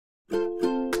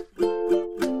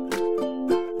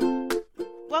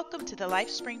Welcome to the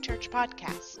LifeSpring Church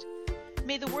podcast.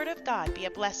 May the Word of God be a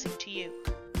blessing to you.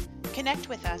 Connect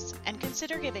with us and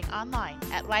consider giving online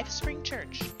at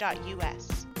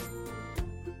lifespringchurch.us.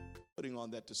 Putting on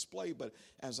that display, but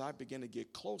as I began to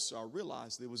get closer, I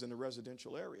realized it was in a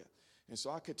residential area. And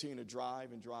so I continued to drive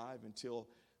until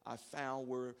I found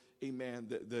where, amen,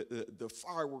 the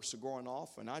fireworks are going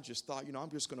off. And I just thought,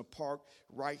 I'm just going to park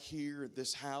right here at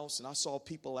this house. And I saw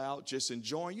people out just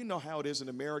enjoying. You know how it is in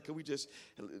America. We just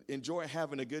enjoy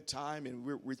having a good time. And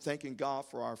we're thanking God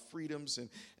for our freedoms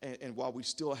and while we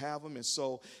still have them. And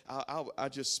so I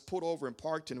just pulled over and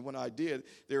parked. And when I did,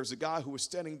 there was a guy who was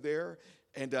standing there.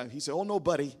 And he said, "Oh, no,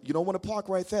 buddy, you don't want to park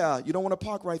right there. You don't want to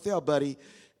park right there, buddy."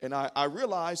 And I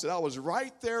realized that I was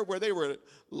right there where they were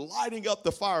lighting up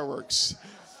the fireworks.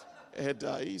 And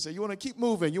he said, "You want to keep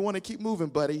moving. You want to keep moving,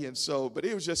 buddy." And so, but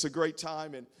it was just a great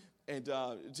time. And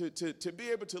to be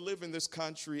able to live in this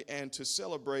country and to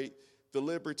celebrate the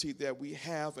liberty that we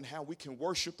have and how we can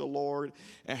worship the Lord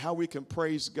and how we can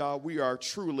praise God, we are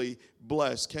truly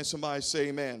blessed. Can somebody say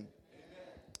amen? Amen.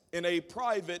 In a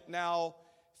private, now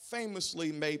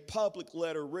famously made public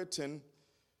letter written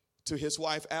to his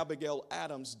wife Abigail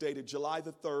Adams, dated July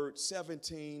the 3rd,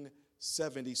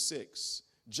 1776.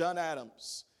 John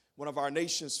Adams, one of our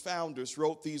nation's founders,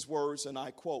 wrote these words, and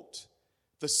I quote,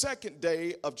 "The second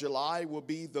day of July will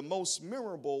be the most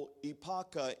memorable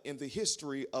epoch in the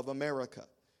history of America."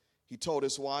 He told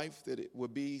his wife that it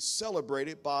would be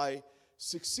celebrated by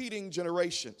succeeding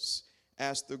generations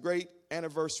as the great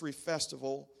anniversary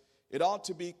festival. It ought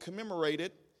to be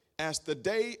commemorated as the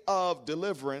day of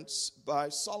deliverance by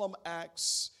solemn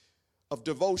acts of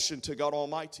devotion to God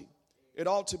Almighty. It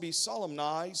ought to be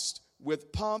solemnized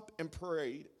with pomp and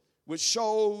parade, with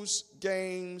shows,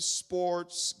 games,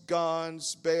 sports,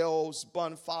 guns, bells,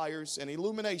 bonfires, and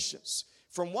illuminations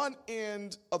from one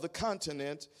end of the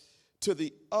continent to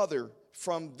the other,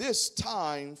 from this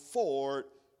time forward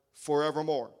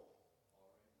forevermore.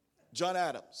 John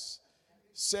Adams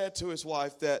said to his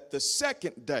wife that the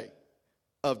second day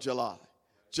of July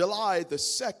the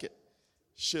 2nd,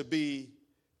 should be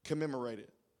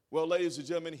commemorated. Well, ladies and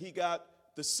gentlemen, he got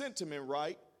the sentiment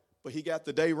right, but he got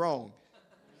the day wrong.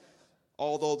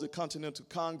 Although the Continental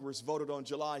Congress voted on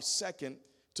July 2nd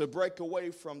to break away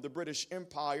from the British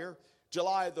Empire,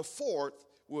 July the 4th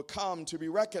will come to be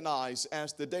recognized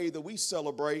as the day that we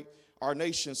celebrate our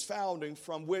nation's founding,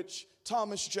 from which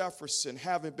Thomas Jefferson,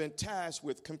 having been tasked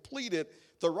with, completed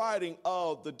the writing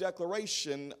of the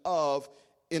Declaration of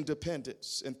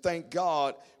Independence. And thank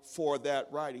God for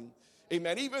that writing.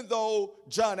 Amen. Even though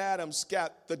John Adams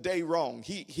got the day wrong,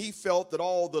 he felt that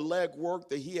all the legwork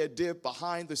that he had did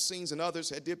behind the scenes and others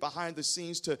had did behind the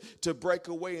scenes to break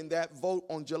away, and that vote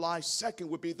on July 2nd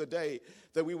would be the day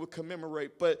that we would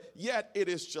commemorate. But yet it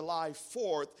is July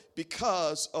 4th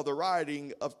because of the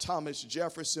writing of Thomas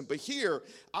Jefferson. But here,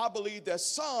 I believe that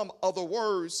some of the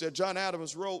words that John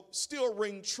Adams wrote still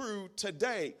ring true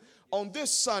today. On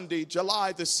this Sunday,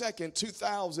 July the 2nd,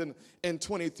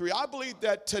 2023, I believe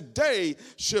that today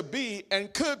should be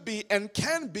and could be and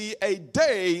can be a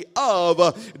day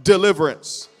of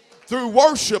deliverance through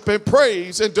worship and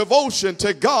praise and devotion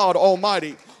to God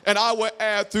Almighty. And I will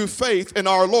add through faith in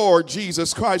our Lord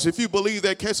Jesus Christ. If you believe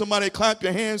that, can somebody clap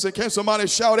your hands and can somebody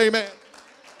shout amen?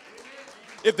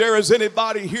 If there is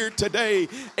anybody here today,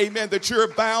 amen, that you're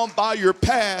bound by your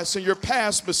past and your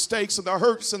past mistakes and the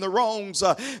hurts and the wrongs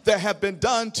that have been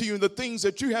done to you and the things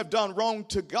that you have done wrong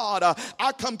to God,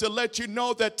 I come to let you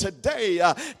know that today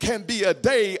can be a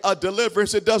day of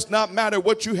deliverance. It does not matter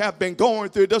what you have been going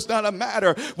through. It does not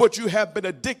matter what you have been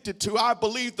addicted to. I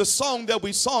believe the song that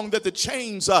we sung, that the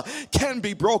chains can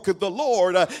be broken. The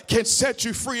Lord can set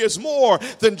you free. Is more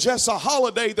than just a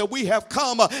holiday that we have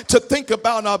come to think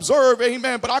about and observe.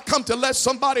 Amen. But I come to let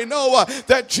somebody know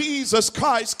that Jesus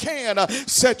Christ can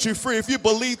set you free. If you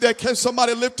believe that, can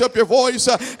somebody lift up your voice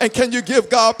and can you give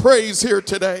God praise here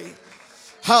today?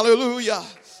 Hallelujah.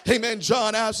 Amen.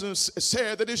 John Adams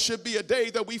said that it should be a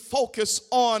day that we focus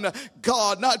on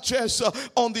God, not just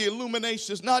on the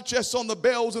illuminations, not just on the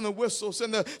bells and the whistles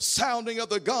and the sounding of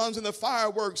the guns and the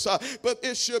fireworks, but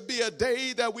it should be a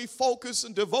day that we focus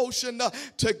in devotion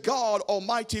to God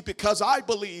Almighty, because I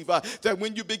believe that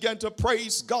when you begin to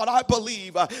praise God, I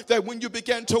believe that when you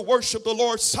begin to worship the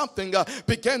Lord, something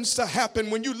begins to happen.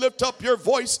 When you lift up your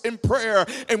voice in prayer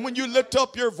and when you lift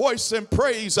up your voice in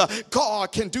praise,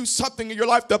 God can do something in your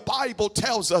life. The Bible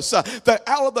tells us that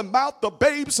out of the mouth of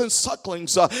babes and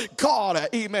sucklings, God,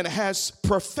 amen, has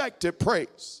perfected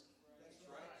praise.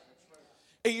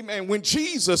 Amen. When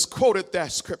Jesus quoted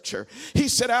that scripture, he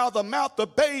said, out of the mouth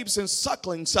of babes and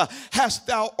sucklings hast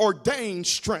thou ordained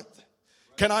strength.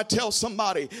 Can I tell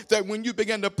somebody that when you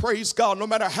begin to praise God, no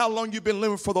matter how long you've been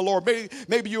living for the Lord,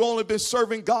 maybe you only been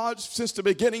serving God since the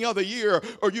beginning of the year,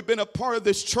 or you've been a part of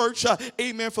this church,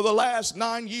 amen, for the last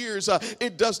 9 years.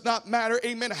 It does not matter,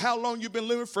 amen, how long you've been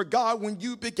living for God. When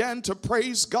you begin to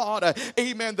praise God,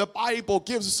 amen, the Bible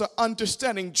gives us an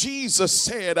understanding. Jesus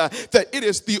said that it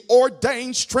is the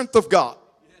ordained strength of God.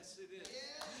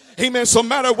 Amen. So no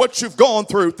matter what you've gone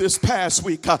through this past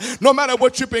week, no matter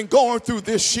what you've been going through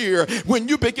this year, when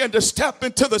you begin to step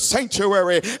into the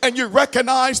sanctuary and you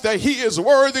recognize that he is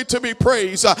worthy to be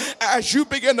praised, as you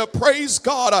begin to praise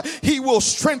God, he will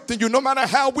strengthen you. No matter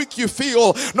how weak you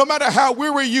feel, no matter how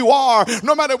weary you are,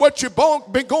 no matter what you've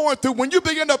been going through, when you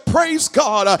begin to praise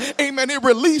God, amen, it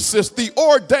releases the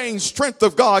ordained strength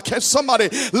of God. Can somebody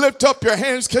lift up your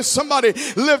hands? Can somebody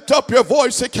lift up your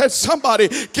voice? And can somebody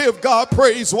give God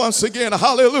praise once again?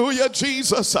 Hallelujah,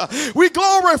 Jesus. We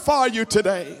glorify you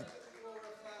today.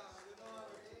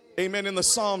 Amen. In the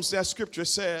Psalms, that scripture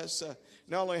says,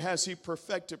 not only has he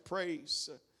perfected praise,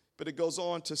 but it goes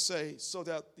on to say, so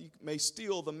that you may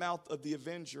steal the mouth of the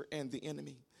avenger and the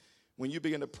enemy. When you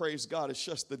begin to praise God, it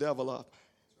shuts the devil up.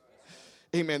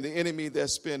 Amen. The enemy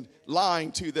that's been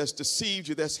lying to you, that's deceived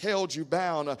you, that's held you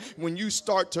bound. When you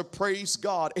start to praise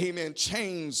God, amen,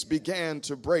 chains began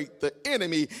to break. The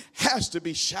enemy has to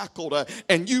be shackled,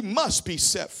 and you must be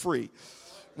set free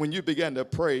when you begin to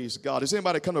praise God. Is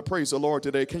anybody come to praise the Lord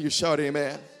today? Can you shout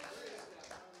amen?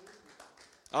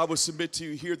 I would submit to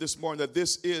you here this morning that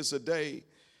this is a day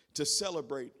to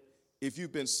celebrate if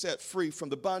you've been set free from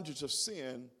the bondage of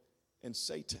sin and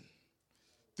Satan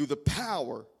through the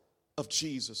power of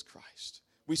Jesus Christ.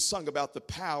 We sung about the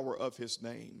power of his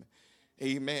name.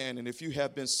 Amen. And if you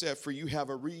have been set free, you have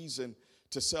a reason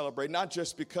to celebrate, not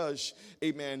just because,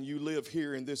 amen, you live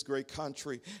here in this great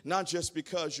country, not just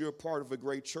because you're a part of a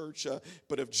great church,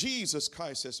 but if Jesus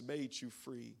Christ has made you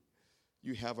free,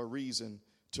 you have a reason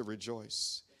to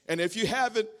rejoice. And if you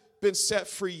haven't been set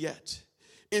free yet,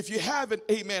 if you haven't,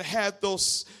 amen, had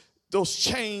those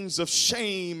chains of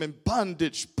shame and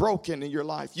bondage broken in your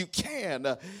life, you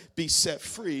can be set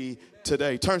free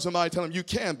today. Turn to somebody, tell them you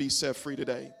can be set free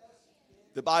today.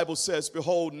 The Bible says,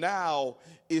 behold, now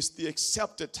is the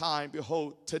accepted time.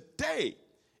 Behold, today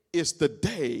is the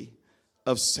day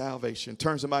of salvation.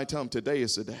 Turn to somebody, tell them today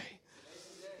is the day.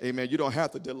 Amen. You don't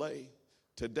have to delay.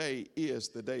 Today is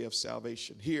the day of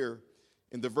salvation. Here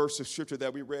in the verse of scripture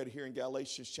that we read here in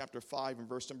Galatians chapter 5 and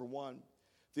verse number 1,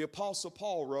 the Apostle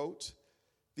Paul wrote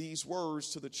these words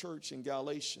to the church in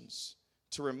Galatians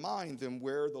to remind them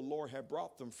where the Lord had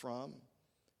brought them from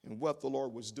and what the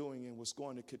Lord was doing and was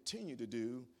going to continue to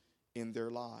do in their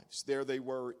lives. There they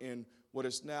were in what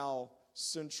is now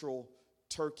central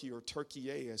Turkey, or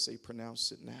Turkey as they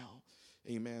pronounce it now.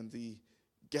 Amen. The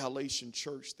Galatian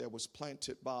church that was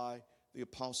planted by the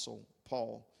Apostle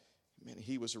Paul. Amen.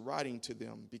 He was writing to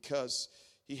them because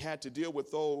he had to deal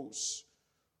with those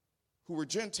who were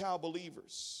Gentile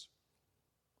believers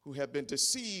who had been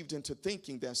deceived into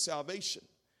thinking that salvation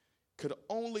could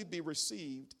only be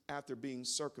received after being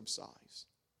circumcised.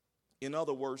 In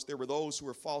other words, there were those who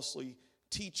were falsely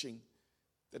teaching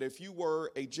that if you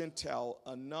were a Gentile,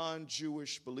 a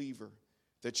non-Jewish believer,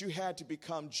 that you had to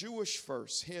become Jewish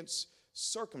first, hence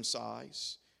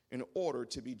circumcised, in order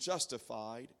to be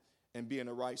justified and be in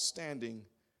a right standing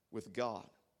with God.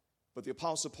 But the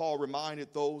Apostle Paul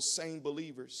reminded those same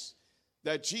believers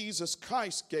that Jesus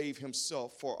Christ gave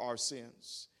himself for our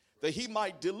sins, that he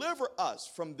might deliver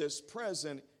us from this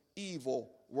present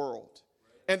evil world.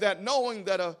 And that knowing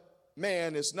that a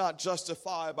man is not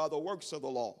justified by the works of the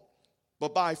law,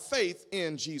 but by faith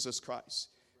in Jesus Christ,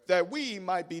 that we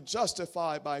might be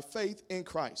justified by faith in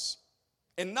Christ,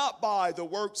 and not by the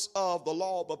works of the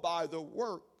law, but by the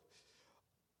work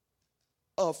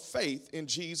of faith in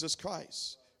Jesus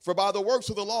Christ. For by the works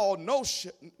of the law,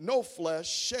 no flesh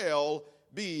shall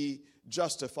be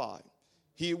justified.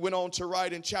 He went on to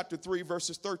write in chapter 3,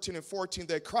 verses 13 and 14,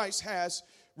 that Christ has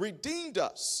redeemed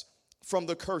us from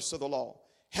the curse of the law,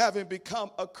 having become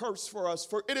a curse for us.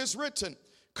 For it is written,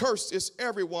 cursed is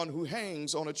everyone who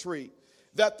hangs on a tree,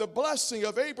 that the blessing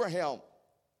of Abraham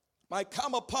might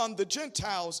come upon the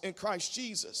Gentiles in Christ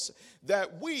Jesus,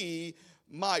 that we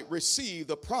might receive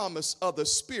the promise of the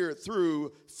Spirit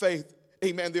through faith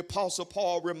amen, the Apostle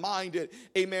Paul reminded,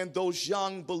 amen, those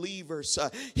young believers.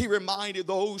 He reminded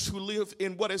those who live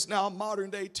in what is now modern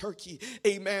day Turkey,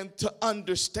 amen, to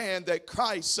understand that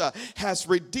Christ has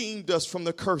redeemed us from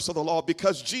the curse of the law,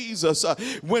 because Jesus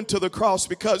went to the cross,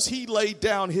 because he laid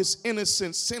down his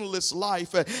innocent, sinless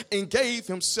life and gave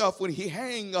himself when he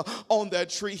hung on that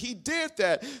tree. He did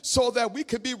that so that we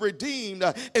could be redeemed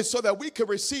and so that we could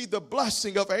receive the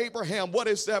blessing of Abraham. What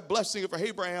is that blessing of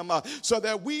Abraham? So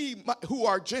that we who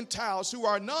are Gentiles, who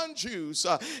are non-Jews,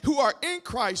 who are in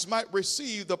Christ might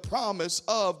receive the promise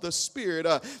of the Spirit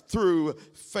through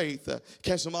faith.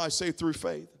 Can somebody say through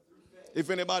faith? If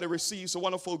anybody receives a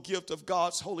wonderful gift of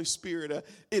God's Holy Spirit,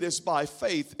 it is by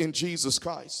faith in Jesus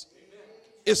Christ.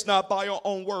 It's not by your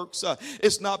own works.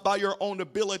 It's not by your own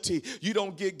ability. You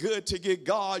don't get good to get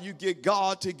God. You get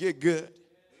God to get good.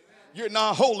 You're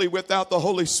not holy without the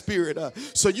Holy Spirit.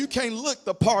 So you can't look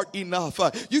the part enough.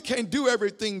 You can't do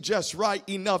everything just right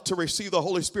enough to receive the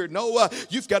Holy Spirit. No,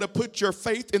 you've got to put your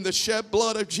faith in the shed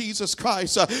blood of Jesus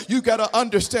Christ. You've got to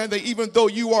understand that even though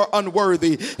you are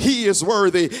unworthy, he is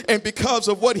worthy. And because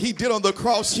of what he did on the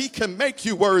cross, he can make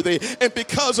you worthy. And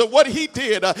because of what he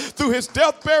did through his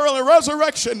death, burial, and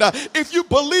resurrection, if you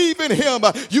believe in him,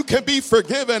 you can be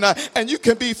forgiven and you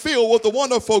can be filled with the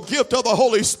wonderful gift of the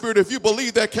Holy Spirit. If you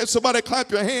believe that, can somebody clap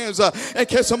your hands and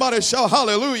can somebody shout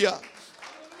hallelujah?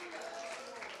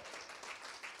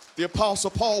 The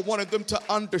Apostle Paul wanted them to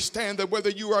understand that whether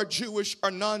you are Jewish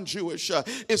or non-Jewish,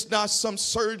 it's not some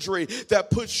surgery that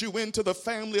puts you into the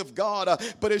family of God,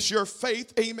 but it's your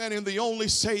faith, amen, in the only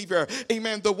Savior,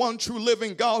 amen, the one true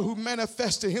living God who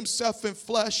manifested himself in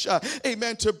flesh,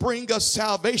 amen, to bring us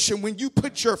salvation. When you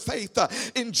put your faith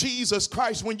in Jesus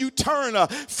Christ, when you turn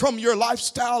from your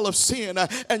lifestyle of sin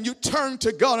and you turn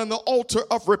to God on the altar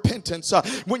of repentance,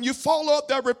 when you follow up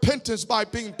that repentance by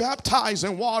being baptized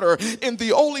in water in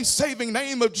the only saving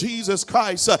name of Jesus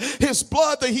Christ, his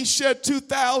blood that he shed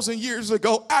 2,000 years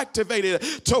ago activated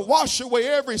to wash away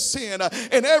every sin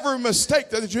and every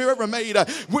mistake that you ever made.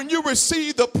 When you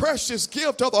receive the precious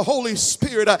gift of the Holy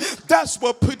Spirit, that's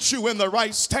what puts you in the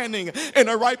right standing, in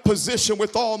the right position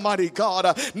with Almighty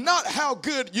God. Not how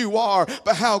good you are,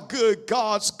 but how good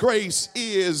God's grace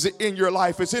is in your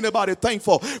life. Is anybody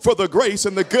thankful for the grace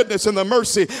and the goodness and the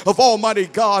mercy of Almighty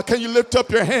God? Can you lift up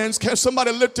your hands? Can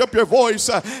somebody lift up your voice?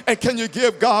 And can you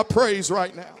give God praise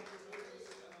right now?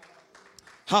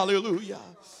 Hallelujah.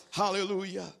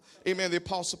 Hallelujah. Amen. The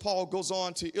Apostle Paul goes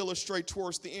on to illustrate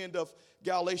towards the end of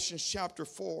Galatians chapter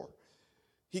 4.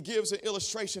 He gives an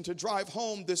illustration to drive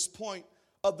home this point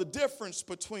of the difference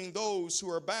between those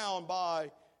who are bound by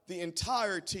the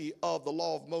entirety of the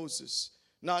law of Moses,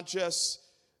 not just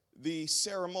the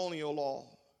ceremonial law,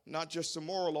 not just the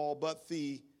moral law, but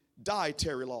the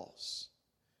dietary laws.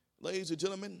 Ladies and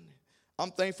gentlemen, I'm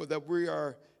thankful that we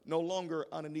are no longer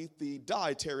underneath the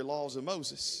dietary laws of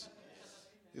Moses.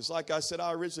 It's like I said,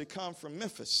 I originally come from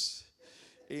Memphis.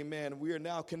 Amen. We are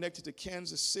now connected to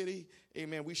Kansas City.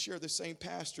 Amen. We share the same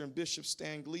pastor and Bishop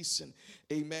Stan Gleason.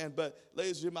 Amen. But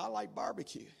ladies and gentlemen, I like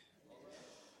barbecue.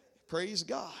 Praise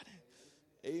God.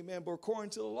 Amen. But according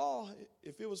to the law,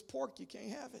 if it was pork, you can't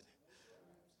have it.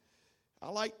 I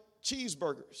like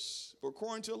cheeseburgers. But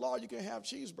according to the law, you can have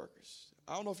cheeseburgers.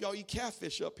 I don't know if y'all eat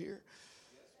catfish up here.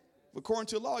 But according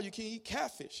to the law, you can't eat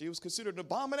catfish. It was considered an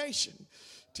abomination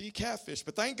to eat catfish.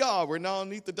 But thank God we're not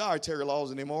underneath the dietary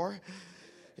laws anymore.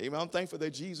 Amen. I'm thankful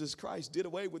that Jesus Christ did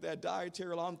away with that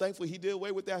dietary law. I'm thankful he did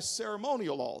away with that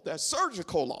ceremonial law, that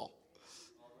surgical law.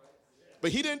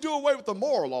 But he didn't do away with the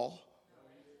moral law.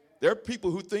 There are people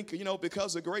who think,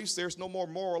 because of grace, there's no more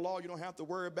moral law. You don't have to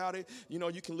worry about it. You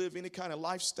can live any kind of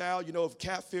lifestyle. If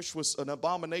catfish was an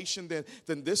abomination,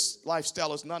 then this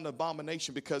lifestyle is not an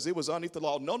abomination because it was underneath the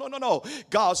law. No.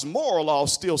 God's moral law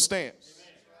still stands.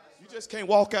 You just can't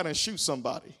walk out and shoot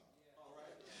somebody.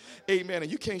 Amen.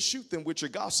 And you can't shoot them with your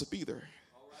gossip either.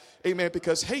 Amen.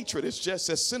 Because hatred is just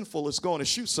as sinful as going to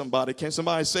shoot somebody. Can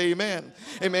somebody say amen?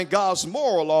 Amen. God's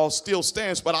moral law still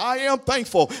stands. But I am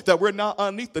thankful that we're not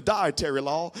underneath the dietary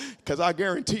law, because I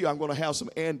guarantee you I'm going to have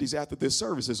some Andes after this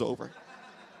service is over.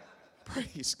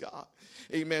 Praise God.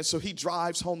 Amen. So he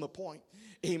drives home the point.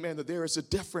 Amen. That there is a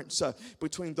difference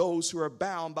between those who are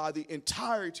bound by the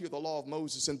entirety of the law of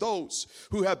Moses and those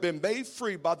who have been made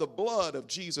free by the blood of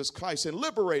Jesus Christ and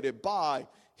liberated by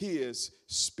his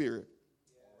Spirit.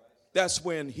 That's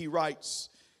when he writes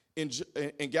in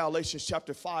Galatians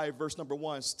chapter 5, verse number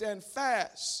 1, stand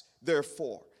fast,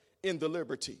 therefore, in the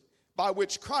liberty by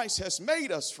which Christ has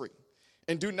made us free,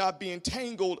 and do not be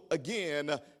entangled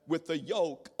again with the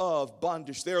yoke of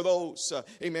bondage. There are those,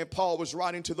 amen, Paul was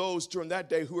writing to those during that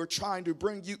day who are trying to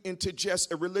bring you into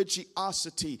just a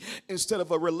religiosity instead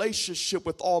of a relationship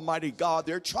with Almighty God.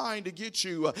 They're trying to get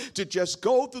you to just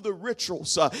go through the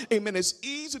rituals. Amen. It's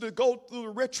easy to go through the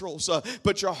rituals,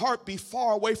 but your heart be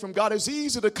far away from God. It's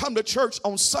easy to come to church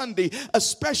on Sunday,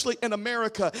 especially in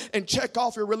America, and check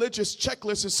off your religious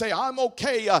checklist and say, I'm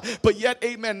okay, but yet,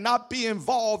 amen, not be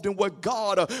involved in what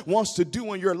God wants to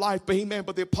do in your life. But amen,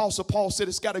 but the Apostle Paul said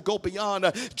it's got to go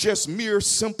beyond just mere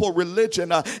simple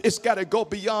religion. It's got to go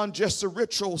beyond just the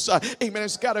rituals. Amen.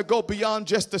 It's got to go beyond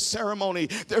just the ceremony.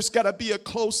 There's got to be a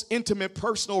close, intimate,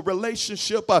 personal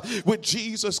relationship with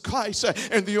Jesus Christ.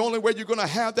 And the only way you're going to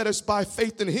have that is by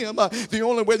faith in him. The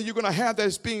only way that you're going to have that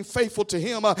is being faithful to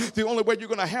him. The only way you're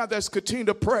going to have that is continue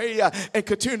to pray and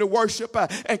continue to worship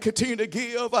and continue to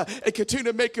give and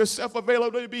continue to make yourself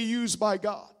available to be used by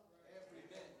God.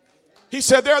 He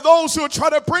said there are those who will try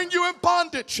to bring you in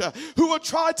bondage, who will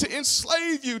try to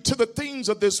enslave you to the things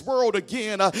of this world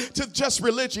again, to just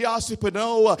religiosity. But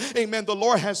no, amen, the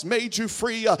Lord has made you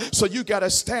free, so you got to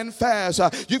stand fast.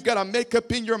 You've got to make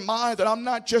up in your mind that I'm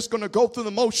not just going to go through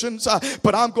the motions,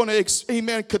 but I'm going to,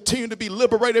 amen, continue to be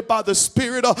liberated by the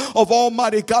Spirit of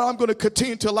Almighty God. I'm going to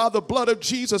continue to allow the blood of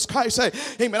Jesus Christ.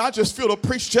 Hey, amen, I just feel to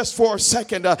preach just for a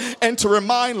second and to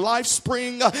remind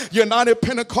LifeSpring United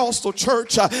Pentecostal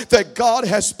Church that God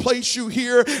has placed you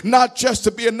here not just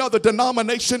to be another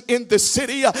denomination in the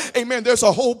city. Amen. There's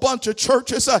a whole bunch of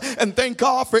churches, and thank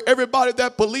God for everybody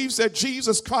that believes that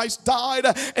Jesus Christ died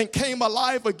and came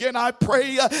alive again. I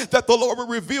pray that the Lord will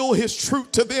reveal his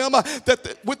truth to them,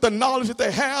 that with the knowledge that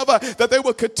they have, that they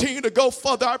will continue to go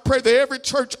further. I pray that every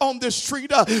church on this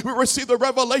street will receive the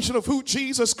revelation of who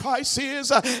Jesus Christ is,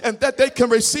 and that they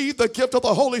can receive the gift of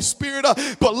the Holy Spirit.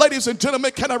 But ladies and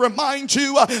gentlemen, can I remind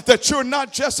you that you're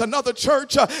not just another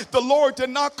church. The Lord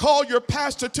did not call your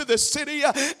pastor to the city,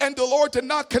 and the Lord did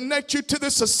not connect you to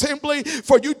this assembly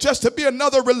for you just to be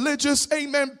another religious,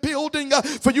 amen, building,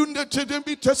 for you to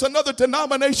be just another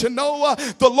denomination. No,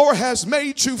 the Lord has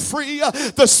made you free.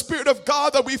 The Spirit of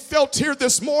God that we felt here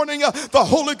this morning, the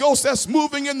Holy Ghost that's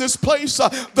moving in this place,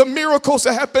 the miracles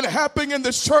that have been happening in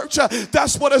this church,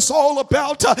 that's what it's all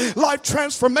about. Life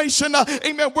transformation.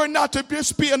 Amen. We're not to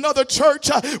just be another church.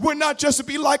 We're not just to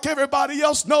be like everybody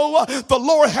else. No, the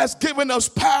Lord has given us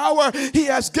power. He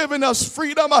has given us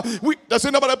freedom. Does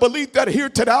anybody believe that here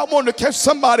today? I want to catch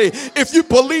somebody. If you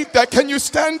believe that, can you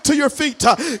stand to your feet?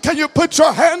 Can you put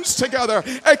your hands together?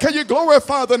 And can you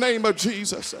glorify the name of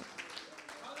Jesus?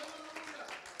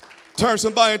 Turn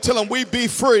somebody and tell them we be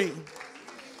free.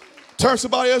 Turn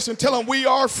somebody else and tell them we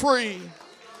are free.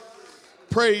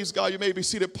 Praise God. You may be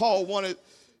seated. Paul wanted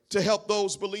to help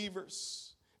those believers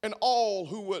and all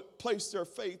who would place their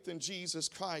faith in Jesus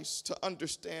Christ to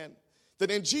understand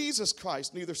that in Jesus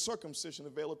Christ neither circumcision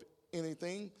availeth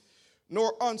anything,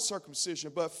 nor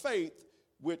uncircumcision, but faith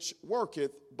which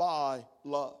worketh by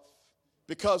love.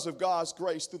 Because of God's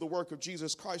grace through the work of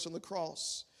Jesus Christ on the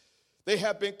cross, they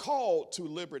have been called to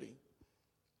liberty.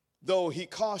 Though he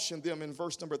cautioned them in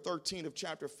verse number 13 of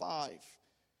chapter 5,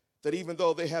 that even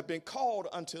though they have been called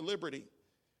unto liberty,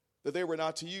 that they were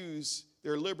not to use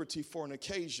their liberty for an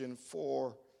occasion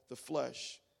for the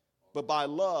flesh, but by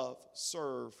love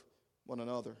serve one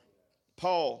another.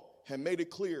 Paul had made it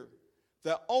clear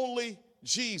that only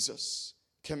Jesus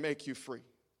can make you free.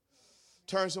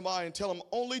 Turn to somebody and tell them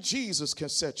only Jesus can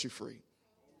set you free.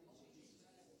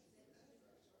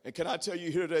 And can I tell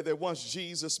you here today that once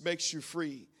Jesus makes you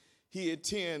free, he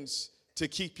intends to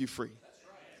keep you free.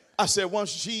 I said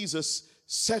once Jesus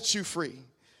sets you free,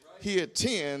 he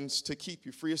intends to keep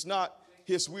you free. It's not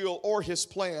his will or his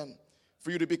plan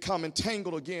for you to become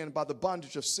entangled again by the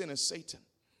bondage of sin and Satan.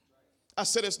 I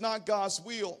said it's not God's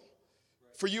will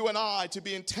for you and I to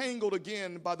be entangled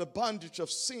again by the bondage of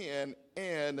sin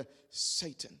and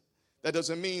Satan. That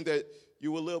doesn't mean that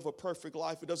you will live a perfect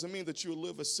life. It doesn't mean that you will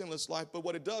live a sinless life. But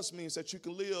what it does mean is that you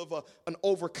can live an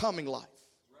overcoming life.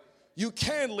 You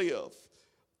can live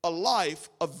a life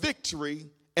of victory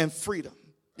and freedom.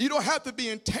 You don't have to be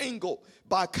entangled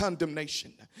by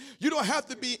condemnation. You don't have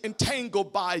to be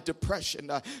entangled by depression.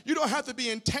 You don't have to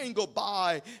be entangled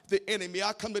by the enemy.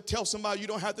 I come to tell somebody you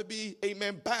don't have to be,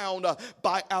 amen, bound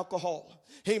by alcohol.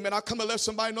 Amen. I come to let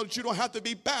somebody know that you don't have to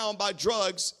be bound by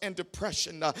drugs and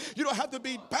depression. You don't have to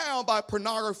be bound by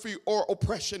pornography or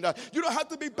oppression. You don't have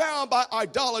to be bound by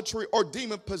idolatry or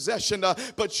demon possession,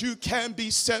 but you can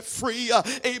be set free.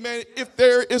 Amen. If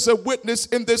there is a witness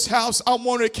in this house, I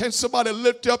wonder, can somebody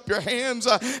lift up your hands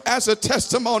as a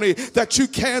testimony that you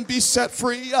can be set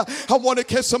free? I wonder,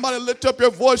 can somebody lift up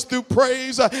your voice through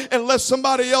praise and let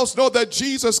somebody else know that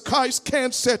Jesus Christ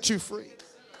can set you free?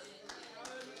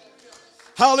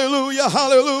 Hallelujah,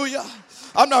 hallelujah.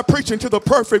 I'm not preaching to the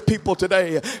perfect people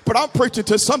today, but I'm preaching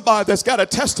to somebody that's got a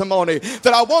testimony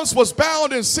that I once was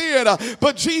bound in sin,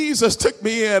 but Jesus took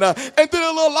me in and did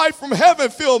a little light from heaven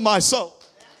filled my soul.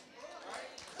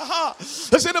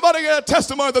 Does anybody get a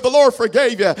testimony that the Lord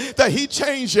forgave you, that he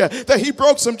changed you, that he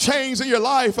broke some chains in your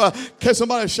life? Can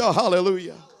somebody shout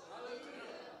hallelujah?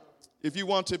 If you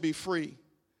want to be free,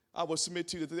 I will submit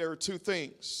to you that there are two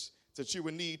things that you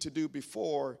would need to do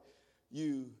before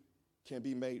you can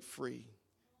be made free.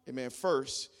 Amen.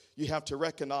 First, you have to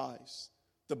recognize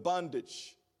the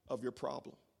bondage of your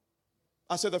problem.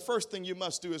 I said the first thing you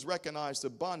must do is recognize the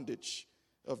bondage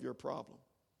of your problem.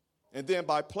 And then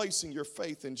by placing your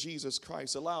faith in Jesus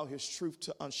Christ, allow his truth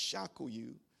to unshackle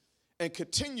you and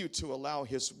continue to allow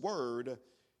his word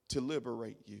to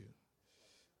liberate you.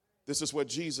 This is what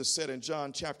Jesus said in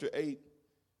John chapter 8,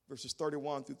 verses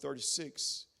 31 through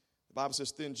 36. The Bible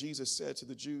says, then Jesus said to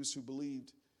the Jews who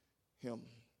believed him,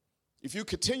 if you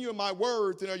continue in my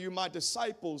word, then are you my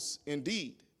disciples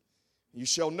indeed. You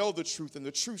shall know the truth, and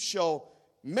the truth shall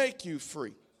make you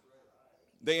free.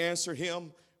 They answered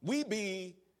him, we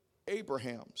be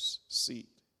Abraham's seed,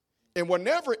 and were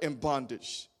never in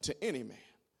bondage to any man.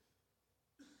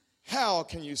 How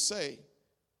can you say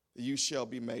that you shall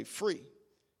be made free?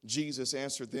 Jesus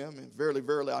answered them, and verily,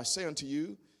 verily, I say unto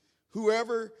you,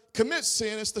 whoever commits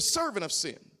sin is the servant of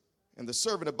sin, and the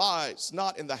servant abides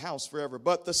not in the house forever,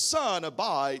 but the Son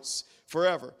abides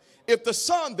forever. If the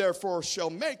Son therefore shall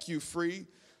make you free,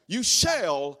 you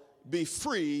shall be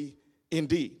free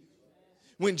indeed.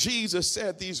 When Jesus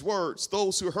said these words,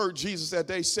 those who heard Jesus that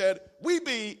day said, we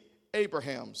be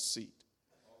Abraham's seed,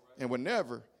 and were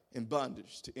never in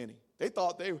bondage to any. They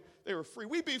thought they were free.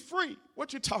 We be free.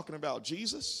 What you talking about,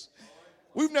 Jesus?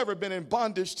 We've never been in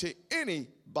bondage to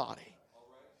anybody.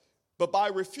 But by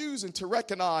refusing to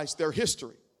recognize their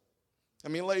history, I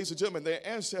mean, ladies and gentlemen, their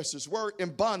ancestors were in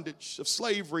bondage of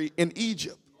slavery in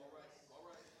Egypt.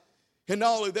 And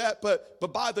not only that, but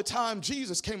by the time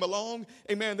Jesus came along,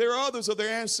 amen, there are others of their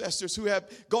ancestors who have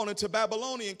gone into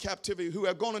Babylonian captivity, who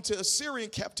have gone into Assyrian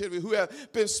captivity, who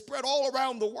have been spread all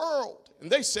around the world.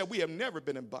 And they said, we have never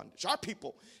been in bondage. Our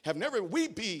people have never, we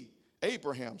be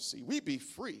Abraham's seed. We be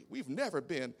free. We've never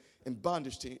been in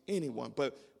bondage to anyone.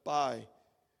 But by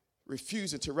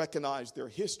refusing to recognize their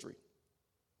history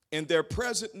and their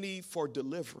present need for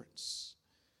deliverance,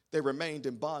 they remained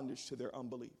in bondage to their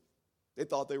unbelief. They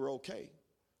thought they were okay.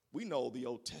 We know the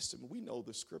Old Testament. We know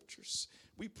the scriptures.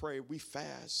 We pray, we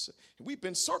fast. We've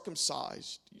been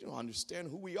circumcised. You don't understand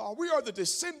who we are. We are the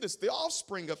descendants, the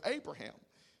offspring of Abraham.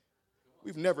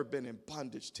 We've never been in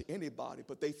bondage to anybody,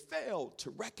 but they failed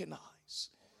to recognize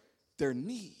their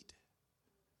need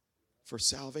for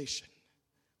salvation,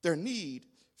 their need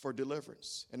for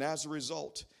deliverance. And as a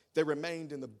result, they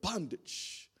remained in the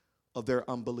bondage of their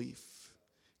unbelief.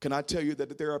 Can I tell you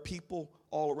that there are people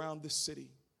all around this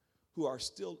city who are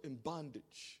still in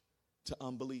bondage to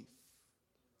unbelief,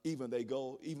 even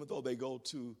though they go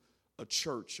to a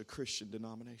church, a Christian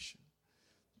denomination?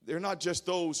 They're not just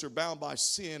those who are bound by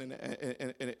sin,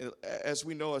 and as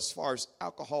we know, as far as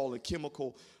alcohol and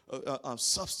chemical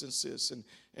substances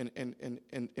and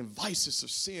vices of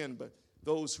sin, but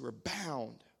those who are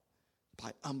bound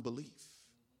by unbelief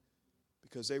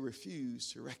because they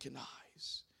refuse to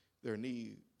recognize their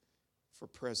need for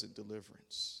present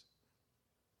deliverance.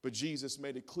 But Jesus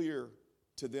made it clear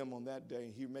to them on that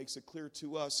day. He makes it clear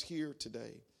to us here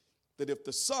today that if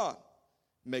the Son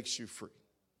makes you free,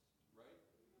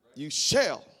 you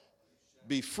shall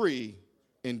be free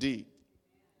indeed.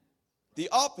 The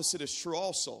opposite is true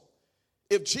also.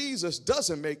 If Jesus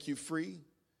doesn't make you free,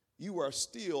 you are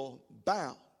still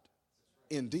bound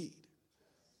indeed.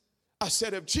 I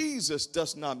said, if Jesus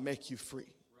does not make you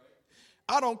free,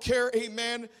 I don't care,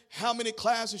 amen, how many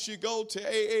classes you go to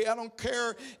AA. I don't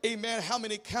care, amen, how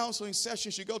many counseling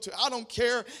sessions you go to. I don't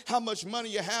care how much money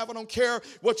you have. I don't care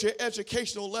what your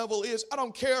educational level is. I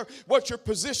don't care what your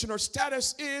position or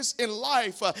status is in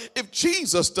life. If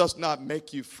Jesus does not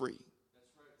make you free,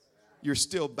 you're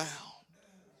still bound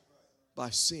by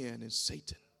sin and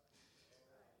Satan.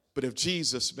 But if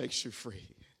Jesus makes you free,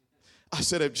 I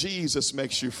said, if Jesus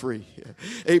makes you free,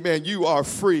 amen, you are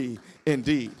free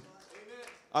indeed.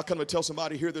 I come to tell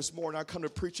somebody here this morning, I come to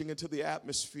preaching into the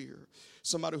atmosphere.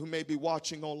 Somebody who may be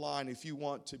watching online, if you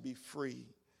want to be free,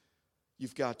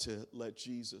 you've got to let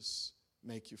Jesus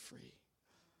make you free.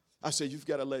 I said, you've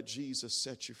got to let Jesus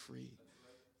set you free.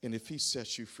 And if he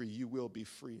sets you free, you will be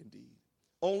free indeed.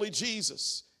 Only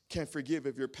Jesus can forgive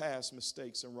of your past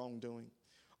mistakes and wrongdoing.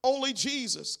 Only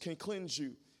Jesus can cleanse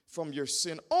you from your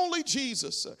sin. Only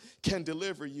Jesus can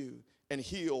deliver you and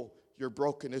heal your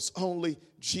brokenness. Only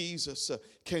Jesus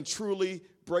can truly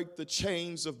break the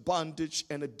chains of bondage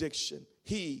and addiction.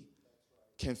 He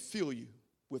can fill you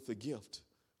with the gift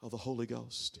of the Holy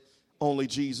Ghost. Only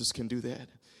Jesus can do that.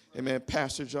 Amen.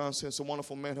 Pastor Johnson is a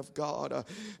wonderful man of God,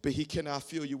 but he cannot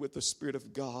fill you with the Spirit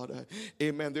of God.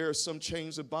 Amen. There are some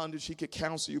chains of bondage he could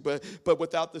counsel you, but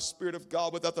without the Spirit of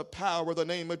God, without the power of the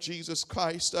name of Jesus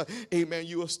Christ, amen,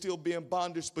 you will still be in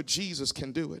bondage, but Jesus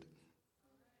can do it.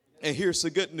 And here's the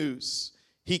good news.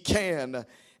 He can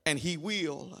and he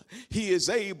will. He is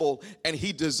able and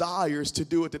he desires to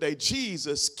do it today.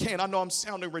 Jesus can. I know I'm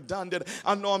sounding redundant.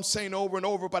 I know I'm saying over and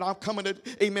over, but I'm coming to,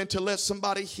 amen, to let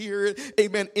somebody hear it,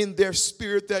 amen, in their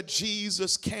spirit that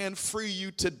Jesus can free you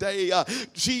today.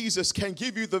 Jesus can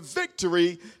give you the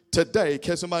victory today.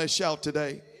 Can somebody shout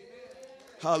today?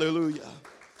 Hallelujah.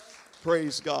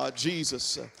 Praise God.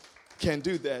 Jesus can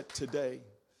do that today.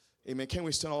 Amen. Can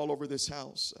we stand all over this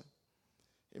house?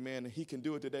 Amen. He can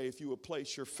do it today if you would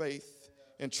place your faith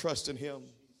and trust in him.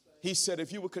 He said,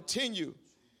 if you will continue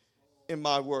in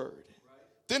my word,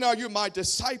 then are you my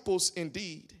disciples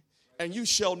indeed, and you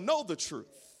shall know the truth,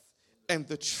 and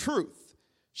the truth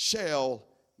shall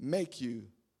make you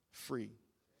free.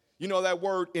 You know, that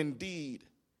word indeed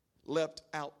leapt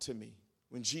out to me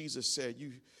when Jesus said,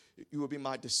 you will be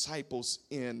my disciples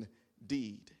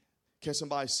indeed. Can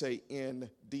somebody say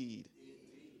indeed?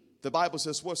 The Bible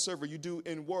says, whatsoever you do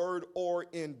in word or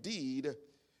in deed,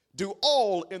 do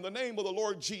all in the name of the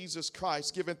Lord Jesus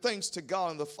Christ, giving thanks to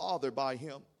God and the Father by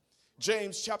him.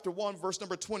 James chapter 1, verse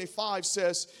number 25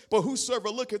 says, but whosoever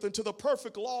looketh into the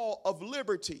perfect law of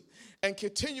liberty and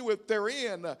continueth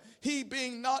therein, he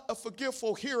being not a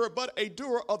forgetful hearer, but a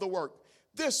doer of the work,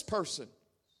 this person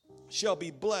shall be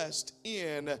blessed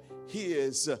in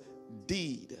his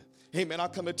deed. Amen. I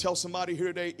come to tell somebody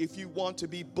here today, if you want to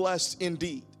be blessed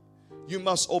indeed, you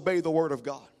must obey the word of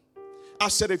God. I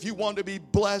said, if you want to be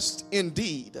blessed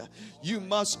indeed, you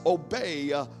must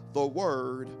obey the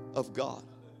word of God.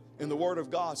 And the word of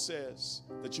God says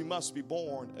that you must be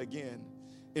born again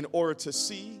in order to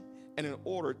see and in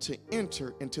order to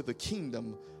enter into the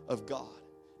kingdom of God.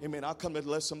 Amen. I come to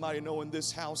let somebody know in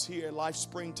this house here at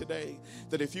LifeSpring today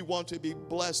that if you want to be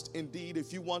blessed indeed,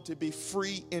 if you want to be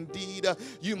free indeed,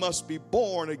 you must be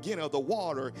born again of the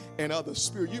water and of the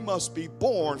Spirit. You must be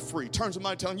born free. Turn to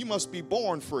somebody and tell them, you must be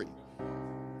born free.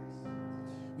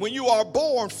 When you are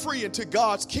born free into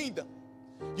God's kingdom,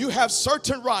 you have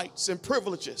certain rights and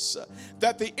privileges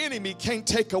that the enemy can't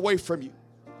take away from you.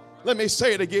 Let me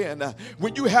say it again.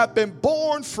 When you have been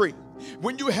born free,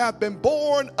 when you have been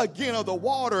born again of the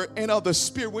water and of the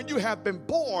Spirit, when you have been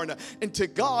born into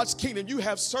God's kingdom, you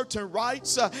have certain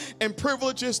rights and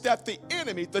privileges that the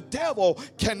enemy, the devil,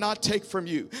 cannot take from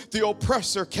you. The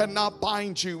oppressor cannot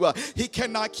bind you. He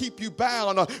cannot keep you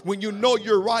bound when you know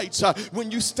your rights. When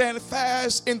you stand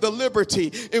fast in the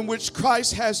liberty in which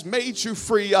Christ has made you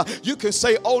free, you can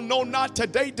say, oh no, not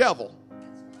today, devil.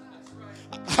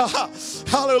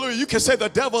 Hallelujah. You can say the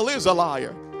devil is a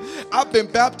liar. I've been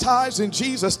baptized in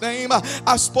Jesus' name.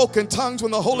 I spoke in tongues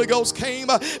when the Holy Ghost came.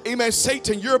 Amen.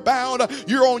 Satan, you're bound.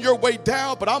 You're on your way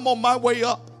down, but I'm on my way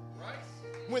up.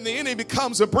 When the enemy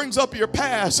comes and brings up your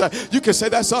past, you can say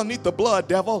that's underneath the blood,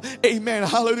 devil. Amen.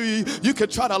 Hallelujah. You can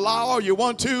try to lie all you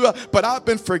want to, but I've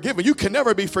been forgiven. You can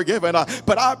never be forgiven,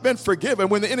 but I've been forgiven.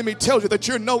 When the enemy tells you that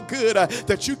you're no good,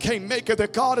 that you can't make it,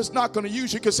 that God is not going to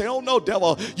use you, you can say, oh no,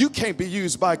 devil, you can't be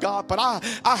used by God, but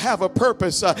I have a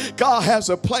purpose. God has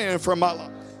a plan for my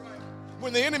life.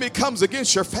 When the enemy comes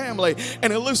against your family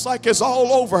and it looks like it's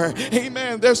all over,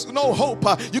 amen, there's no hope,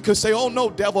 you can say, oh no,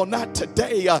 devil, not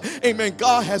today. Amen.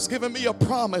 God has given me a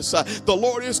promise. The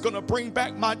Lord is going to bring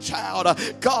back my child.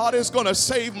 God is going to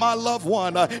save my loved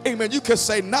one. Amen. You can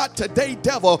say, not today,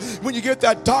 devil. When you get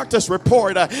that doctor's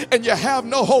report and you have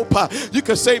no hope, you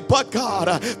can say, but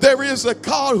God, there is a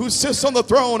God who sits on the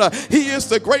throne. He is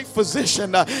the great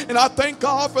physician. And I thank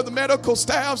God for the medical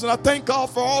staffs, and I thank God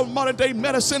for all modern day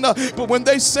medicine. But when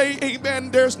they say,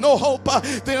 amen, there's no hope,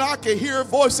 then I can hear a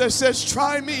voice that says,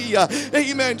 try me.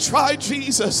 Amen. Try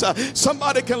Jesus.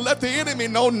 Somebody can let the enemy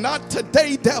know, not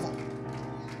today, devil.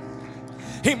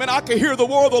 Amen. I can hear the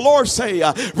word of the Lord say,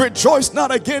 rejoice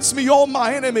not against me, O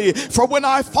my enemy, for when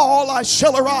I fall, I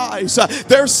shall arise.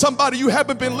 There's somebody, you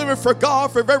haven't been living for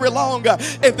God for very long,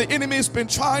 and the enemy has been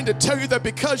trying to tell you that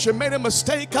because you made a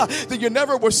mistake, that you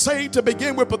never were saved to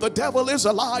begin with, but the devil is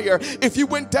a liar. If you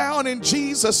went down in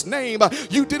Jesus' name,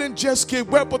 you didn't just get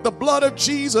wet, but the blood of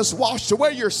Jesus washed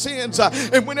away your sins.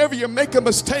 And whenever you make a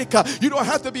mistake, you don't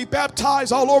have to be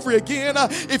baptized all over again.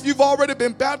 If you've already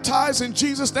been baptized in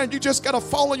Jesus' name, you just got to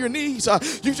fall on your knees.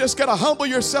 You just got to humble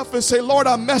yourself and say, Lord,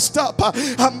 I messed up.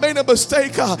 I made a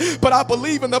mistake, but I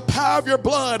believe in the power of your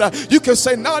blood. You can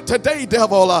say, not today,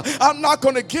 devil. I'm not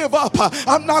going to give up.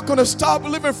 I'm not going to stop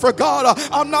living for God.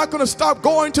 I'm not going to stop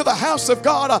going to the house of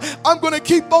God. I'm going to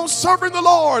keep on serving the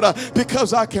Lord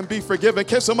because I can be forgiven.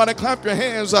 Can somebody clap your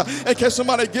hands and can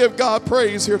somebody give God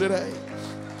praise here today?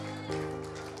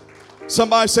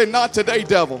 Somebody say, not today,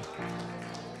 devil.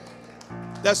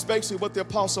 That's basically what the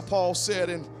Apostle Paul said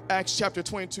in Acts chapter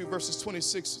 22, verses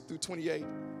 26 through 28.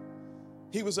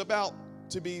 He was about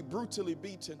to be brutally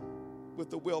beaten with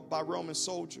the whip by Roman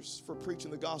soldiers for preaching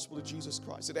the gospel of Jesus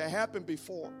Christ. It had happened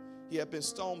before. He had been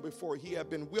stoned before. He had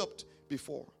been whipped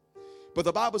before. But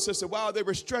the Bible says that while they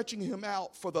were stretching him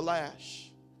out for the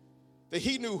lash, that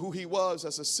he knew who he was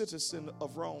as a citizen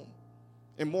of Rome,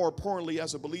 and more importantly,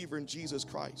 as a believer in Jesus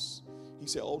Christ. He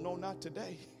said, oh, no, not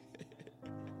today.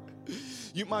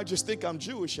 You might just think I'm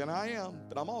Jewish, and I am,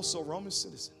 but I'm also a Roman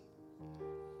citizen.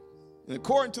 And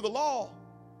according to the law,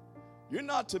 you're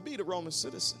not to beat a Roman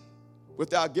citizen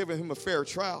without giving him a fair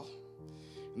trial.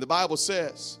 And the Bible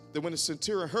says that when the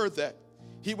centurion heard that,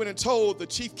 he went and told the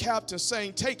chief captain,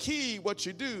 saying, take heed what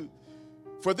you do,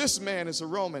 for this man is a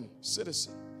Roman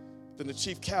citizen. Then the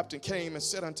chief captain came and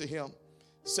said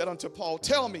unto Paul,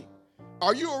 tell me,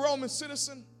 are you a Roman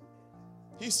citizen?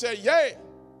 He said, yea.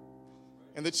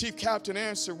 And the chief captain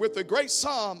answered, with a great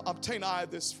sum obtain I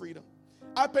this freedom.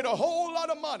 I paid a whole lot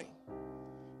of money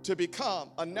to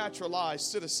become a naturalized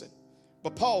citizen.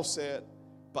 But Paul said,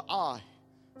 but I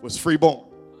was freeborn.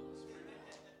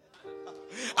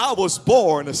 I was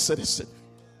born a citizen.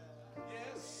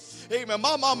 Amen.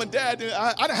 My mom and dad,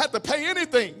 I didn't have to pay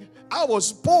anything. I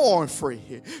was born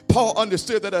free. Paul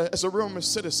understood that as a Roman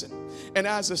citizen and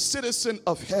as a citizen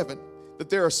of heaven, that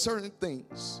there are certain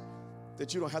things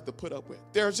that you don't have to put up with.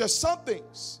 There are just some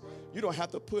things you don't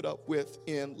have to put up with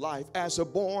in life. As a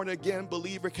born-again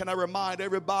believer, can I remind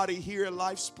everybody here at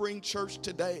LifeSpring Church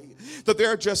today that there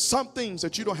are just some things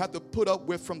that you don't have to put up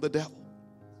with from the devil.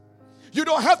 You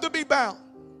don't have to be bound,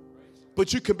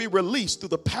 but you can be released through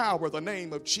the power of the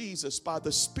name of Jesus by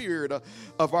the Spirit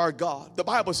of our God. The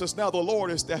Bible says, now the Lord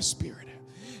is that Spirit.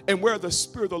 And where the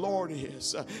Spirit of the Lord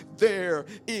is, there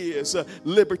is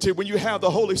liberty. When you have the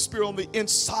Holy Spirit on the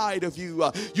inside of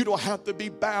you, you don't have to be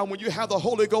bound. When you have the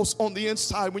Holy Ghost on the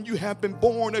inside, when you have been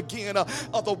born again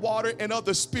of the water and of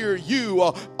the Spirit, you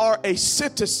are a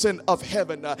citizen of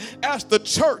heaven. As the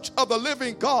church of the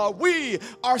living God, we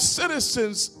are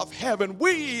citizens of heaven.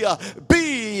 We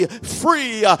be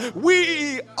free.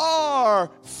 We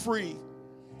are free.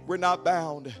 We're not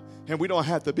bound, and we don't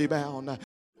have to be bound.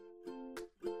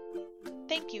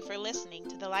 Thank you for listening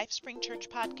to the LifeSpring Church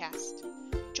podcast.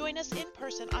 Join us in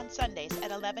person on Sundays at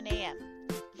 11 a.m.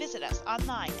 Visit us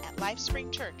online at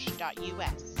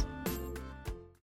lifespringchurch.us.